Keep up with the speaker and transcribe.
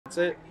That's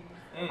it.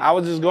 I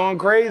was just going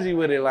crazy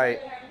with it,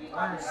 like.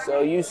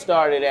 So you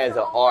started as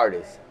an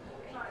artist.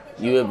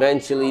 You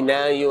eventually,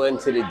 now you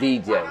into the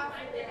DJ.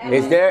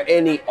 Is there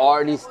any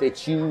artist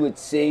that you would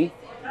see,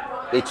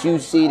 that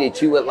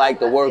you would like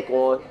to work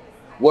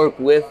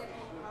with?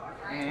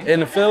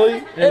 In the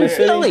Philly? In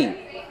Philly.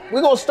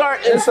 We're going to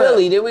start in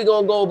Philly, then we're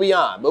going to go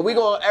beyond. But we're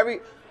going to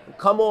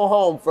come on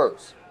home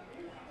first.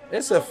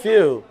 It's a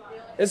few.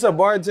 It's a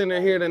bartender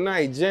here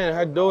tonight, Jen.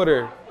 Her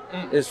daughter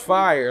is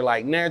fire,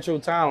 like natural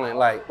talent.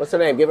 Like, what's her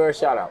name? Give her a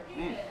shout out.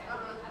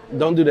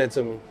 Don't do that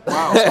to me.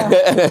 Wow.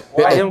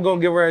 I am gonna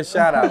give her a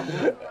shout out,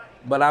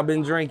 but I've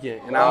been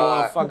drinking and I don't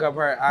want to fuck up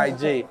her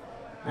IG.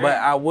 But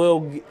I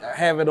will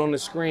have it on the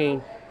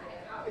screen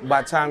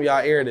by the time y'all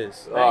air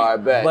this. Oh, I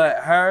bet. But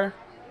her,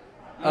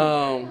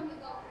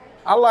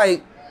 I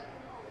like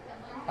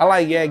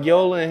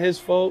Yagyola and his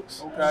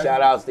folks. Okay.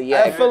 Shout outs to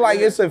Yag. I feel like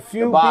it's a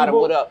few the bottom,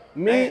 people. What up?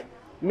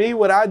 Me,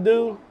 what I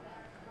do,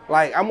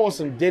 like I'm on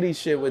some Diddy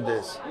shit with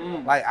this.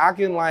 Like I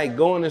can like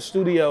go in the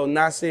studio,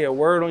 not say a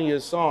word on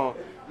your song,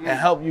 and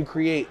help you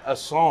create a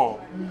song.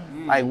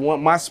 Like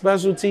my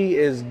specialty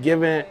is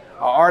giving an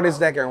artist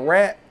that can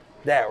rap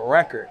that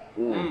record.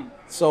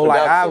 So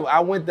like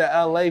I went to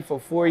LA for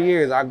 4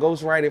 years. I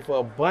ghostwrited for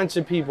a bunch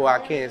of people I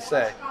can't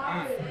say.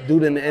 Due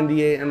to the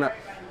NDA, and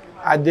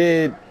I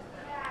did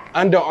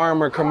Under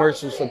Armour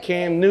commercials for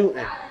Cam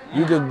Newton.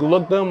 You could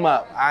look them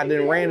up. I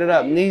done ran it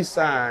up,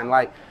 Nissan.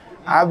 Like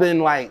I've been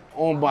like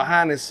on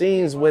behind the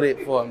scenes with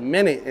it for a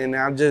minute, and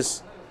I'm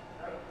just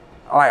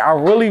like I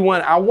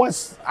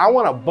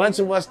want a bunch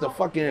of us to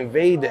fucking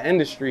invade the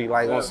industry,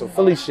 like on some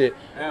Philly shit.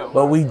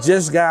 But we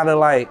just gotta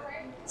like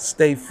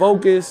stay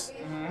focused,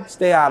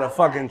 stay out of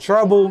fucking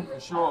trouble,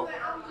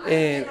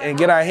 and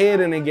get our head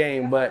in the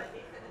game. But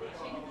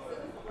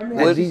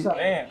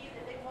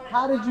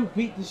how did you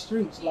beat the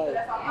streets? Like,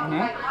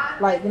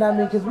 like, you know what I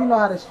mean? Because we know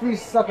how the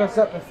streets suck us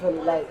up in Philly.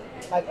 Like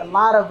a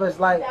lot of us,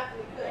 like,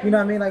 you know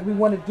what I mean? Like, we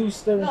want to do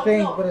certain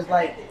things, but it's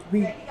like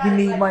we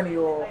need money,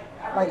 or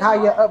like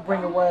how your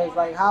upbringing was.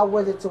 Like, how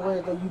was it to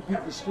where that you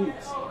beat the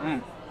streets?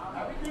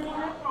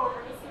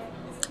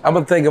 I'm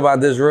gonna think about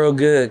this real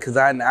good because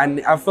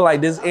I feel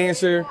like this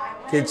answer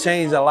can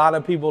change a lot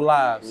of people's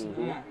lives.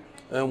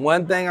 And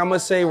one thing I'm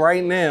gonna say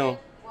right now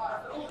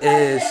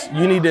is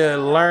you need to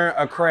learn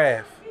a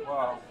craft.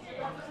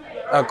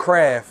 A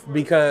craft,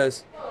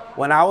 because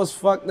when I was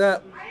fucked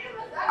up,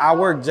 I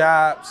worked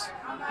jobs.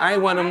 I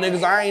ain't one of them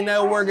niggas, I ain't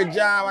never work a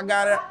job, I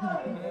got it.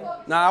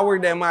 Nah, I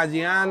worked at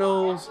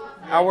Maggiano's,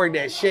 I worked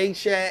at Shake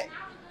Shack,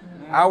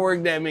 I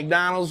worked at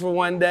McDonald's for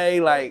one day,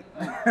 like.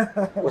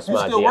 What's you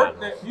still work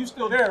there, you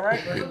still there,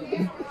 right?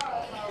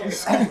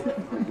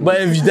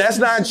 But if that's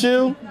not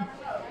you,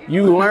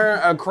 you learn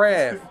a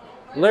craft.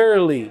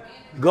 Literally,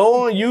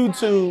 go on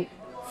YouTube,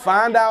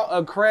 find out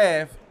a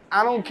craft.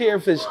 I don't care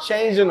if it's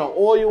changing the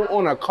oil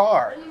on a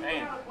car.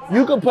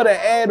 You could put an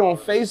ad on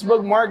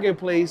Facebook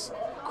Marketplace,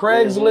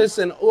 Craigslist,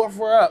 and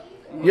offer up,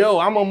 yo,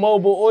 I'm a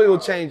mobile oil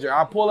changer.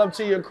 I pull up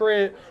to your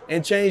crib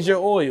and change your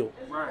oil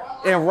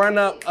and run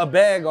up a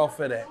bag off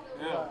of that.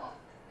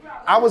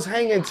 I was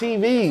hanging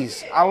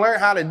TVs. I learned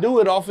how to do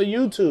it off of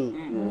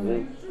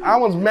YouTube. I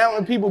was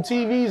mounting people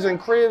TVs in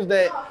cribs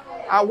that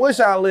I wish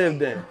I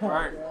lived in.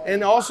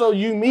 And also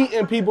you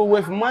meeting people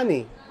with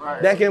money.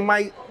 That can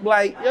might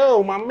like,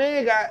 yo, my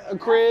man got a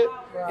crib,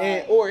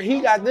 or he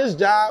got this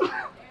job.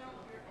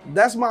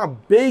 That's my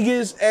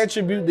biggest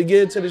attribute to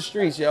get to the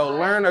streets, yo.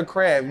 Learn a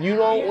craft. You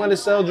don't want to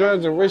sell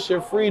drugs and risk your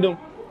freedom.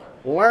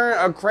 Learn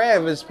a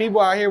craft. There's people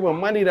out here with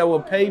money that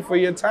will pay for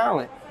your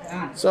talent.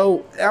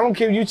 So I don't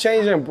care if you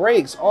changing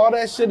brakes. All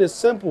that shit is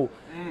simple.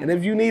 And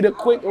if you need a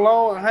quick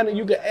loan, 100,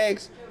 you can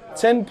ask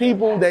 10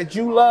 people that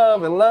you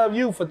love and love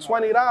you for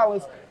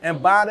 $20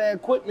 and buy the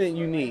equipment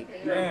you need.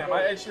 Damn,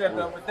 I asked you that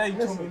the other day, you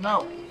told me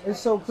no. It's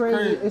so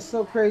crazy. It's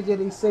so crazy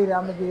that they say that.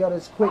 I'm gonna give y'all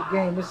this quick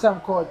game. There's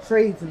something called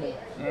tradesmen,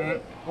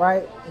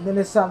 right? And then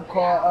there's something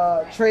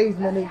called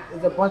tradesmen.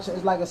 It's a bunch of.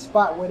 It's like a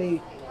spot where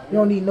you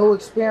don't need no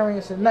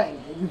experience or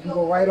nothing. And you can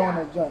go right on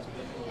that judge.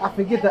 I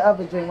forget the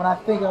other thing. When I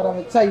think of it, I'm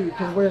gonna tell you,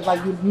 because where it's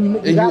like you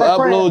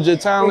upload your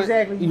talent.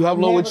 Exactly. You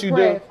upload what you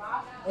do,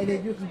 and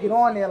then you can get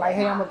on there like,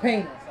 hey, I'm a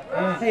painter.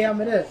 Hey, I'm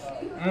a this.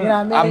 You know what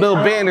I mean? I build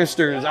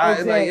banisters.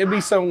 Like it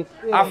be some.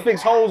 I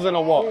fix holes in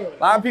the wall. A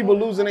lot of people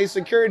losing their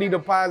security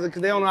deposit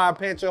because they don't know how to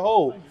patch a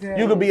hole.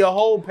 You could be a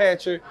hole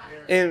patcher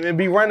and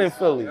be running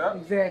Philly.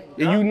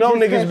 Exactly. And you know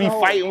niggas be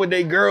fighting with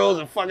their girls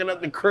and fucking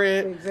up the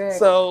crib. Exactly.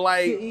 So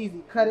like,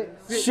 easy. Cut it.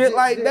 Shit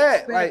like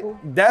that. Like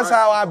that's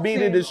how I beat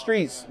the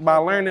streets, by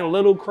learning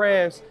little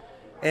crafts,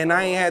 and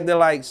I ain't had to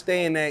like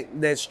stay in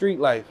that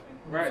street life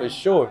for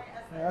sure.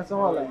 Yeah, that's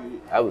all I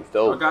That was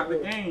dope. I got the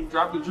game,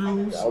 drop the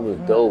jewels. That was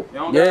dope. You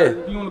don't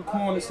gotta be on the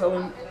corner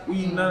selling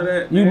weed, none of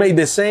that. You made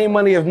the same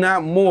money, if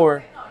not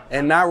more,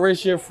 and not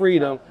risk your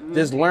freedom,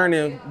 just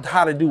learning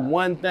how to do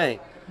one thing.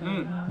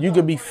 You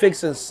could be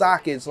fixing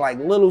sockets, like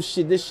little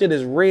shit. This shit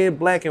is red,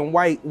 black, and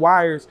white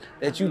wires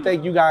that you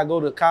think you gotta go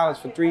to college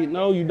for 3.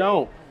 No, you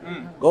don't.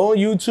 Go on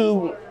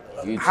YouTube,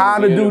 how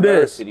to do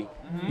this. University.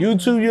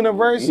 YouTube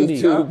University.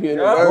 YouTube University.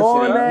 Go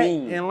on that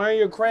Mean. and learn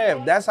your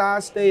craft. That's how I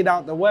stayed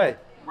out the way.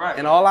 Right.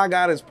 And all I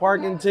got is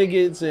parking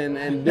tickets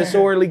and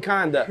disorderly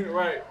conduct.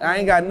 Right. I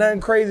ain't got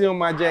nothing crazy on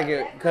my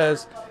jacket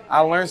because I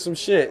learned some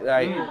shit.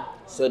 Like,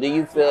 So do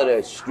you feel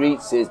the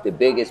streets is the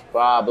biggest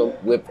problem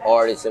with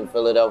artists in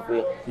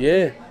Philadelphia?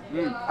 yeah,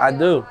 I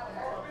do.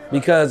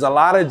 Because a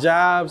lot of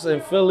jobs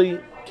in Philly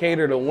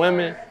cater to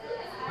women.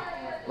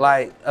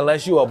 Like,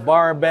 unless you a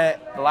bar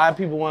bat, a lot of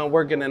people want to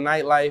work in the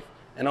nightlife,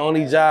 and the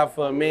only job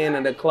for a man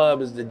in the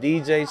club is the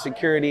DJ,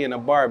 security, and the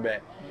bar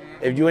bat.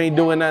 If you ain't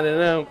doing none of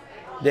them,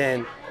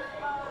 then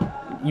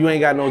you ain't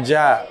got no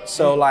job.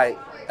 So, like,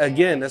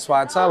 again, that's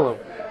why I tell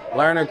them,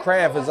 learn a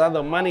craft. There's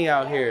other money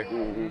out here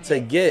to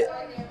get.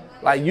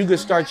 Like, you could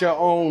start your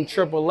own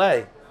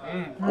AAA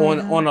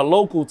on a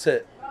local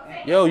tip.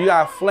 Yo, you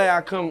got a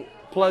flare, come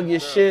plug your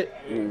shit,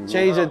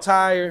 change your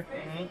tire.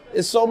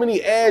 There's so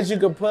many ads you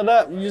can put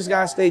up. You just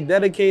gotta stay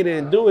dedicated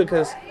and do it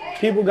because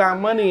people got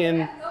money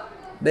and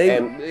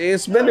they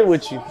spend it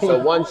with you. So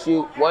once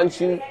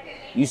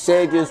you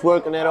said you was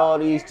working at all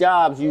these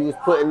jobs, you was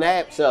putting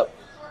apps up.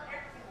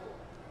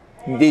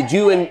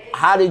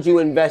 How did you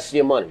invest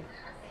your money?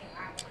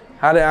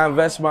 How did I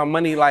invest my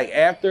money? Like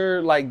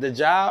after like the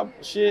job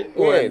shit,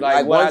 or Yeah,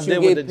 like what I once you did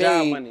with get the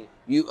job paid, money?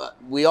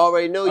 We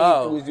already know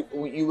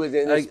you was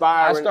an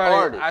inspiring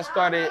artist. I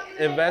started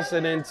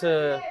investing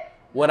into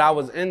what I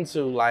was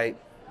into, like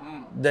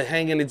the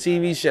hanging the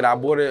TV shit. I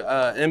bought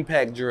an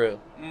impact drill.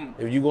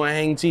 If you gonna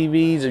hang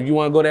TVs, if you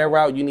wanna go that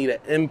route, you need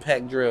an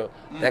impact drill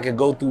that could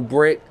go through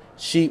brick,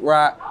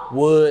 sheetrock,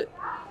 wood.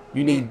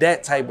 You need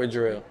that type of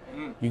drill.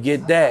 You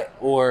get that.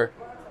 Or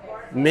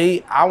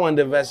me, I wanted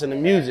to invest in the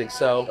music,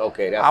 so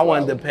I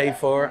wanted to pay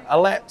for a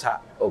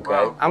laptop.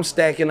 Okay. I'm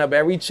stacking up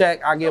every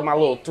check. I get my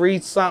little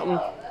 3-something.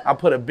 I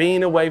put a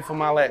bean away for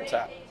my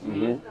laptop.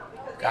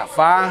 Got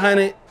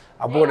 500.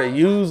 I bought a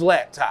used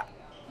laptop.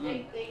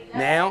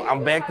 Now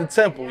I'm back to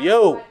Temple.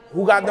 Yo,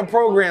 who got the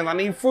programs? I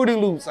need Fruity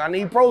Loops. I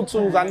need Pro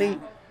Tools. I need, you know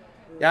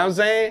what I'm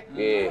saying?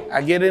 Yeah.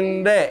 I get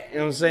into that. You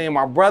know what I'm saying?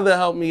 My brother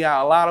helped me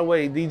out a lot of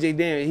ways. DJ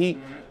Dan,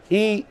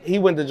 he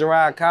went to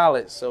Girard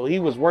College, so he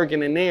was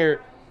working in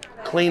there,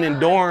 cleaning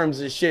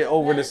dorms and shit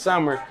over the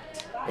summer.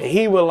 And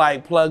he would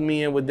like plug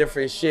me in with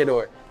different shit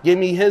or give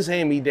me his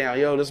hand-me-down.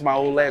 Yo, this is my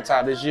old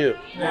laptop, this you.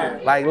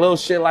 Like little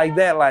shit like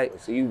that. Like,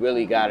 So you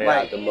really got it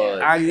like, out the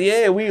mud.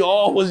 yeah, we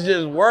all was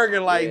just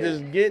working, like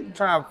just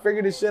trying to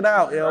figure this shit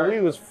out. Yo, we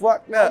was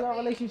fucked How's up. your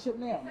relationship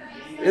now?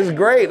 It's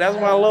great. That's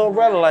my little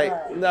brother.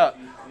 Like, no,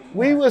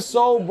 we was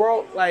so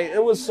broke. Like,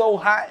 it was so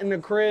hot in the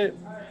crib.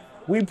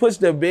 We pushed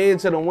the bed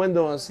to the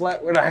window and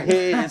slept with our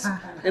heads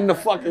in the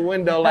fucking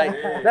window. Like,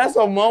 that's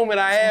a moment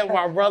I had with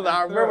my brother.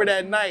 I remember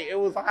that night. It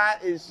was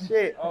hot as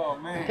shit. Oh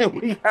man. And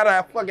we got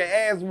our fucking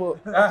ass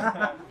whooped.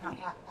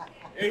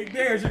 Hey,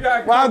 Darius, you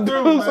gotta My come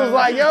through, dudes was man.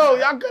 like, yo,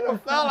 y'all could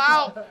have fell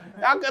out.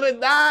 Y'all could have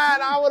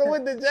died. I would have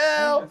went to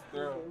jail.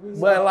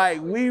 But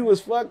like, we was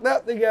fucked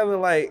up together.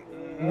 Like,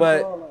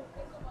 but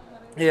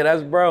yeah,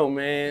 that's bro,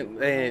 man.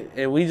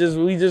 And we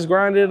just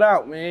grinded it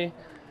out, man.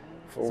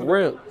 For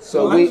real.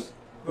 So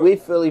we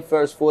Philly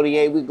First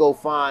 48, we go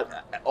find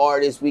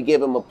artists, we give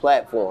them a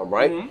platform,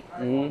 right?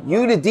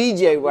 You the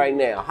DJ right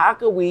now. How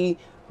can we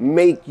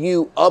make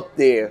you up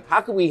there? How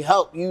can we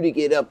help you to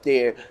get up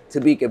there to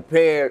be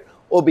compared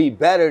or be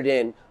better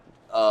than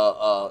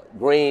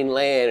Green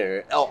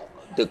Lantern,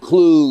 the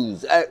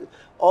Clues,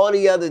 all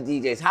the other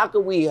DJs? How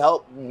can we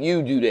help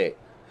you do that?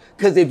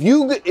 Because if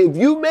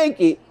you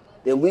make it,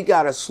 then we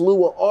got a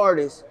slew of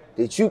artists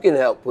that you can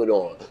help put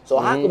on. So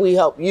how can we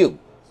help you?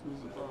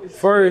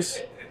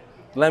 First,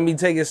 let me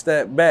take a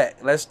step back.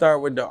 Let's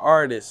start with the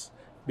artists,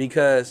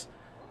 because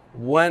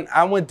when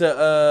I went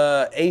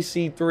to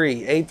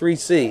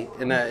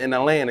A3C in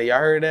Atlanta, y'all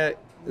heard that?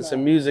 It's a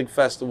music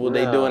festival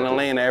they do in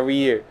Atlanta every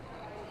year,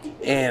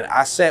 and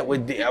I sat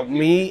with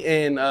me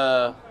and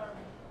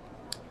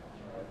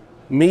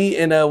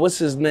what's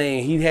his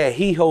name? He had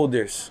He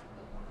Holders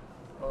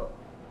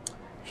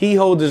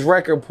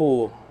record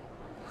pool.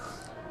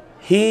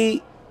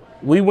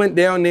 We went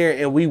down there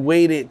and we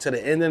waited to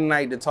the end of the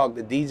night to talk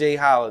to DJ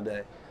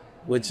Holiday,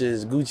 which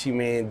is Gucci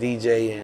Mane DJ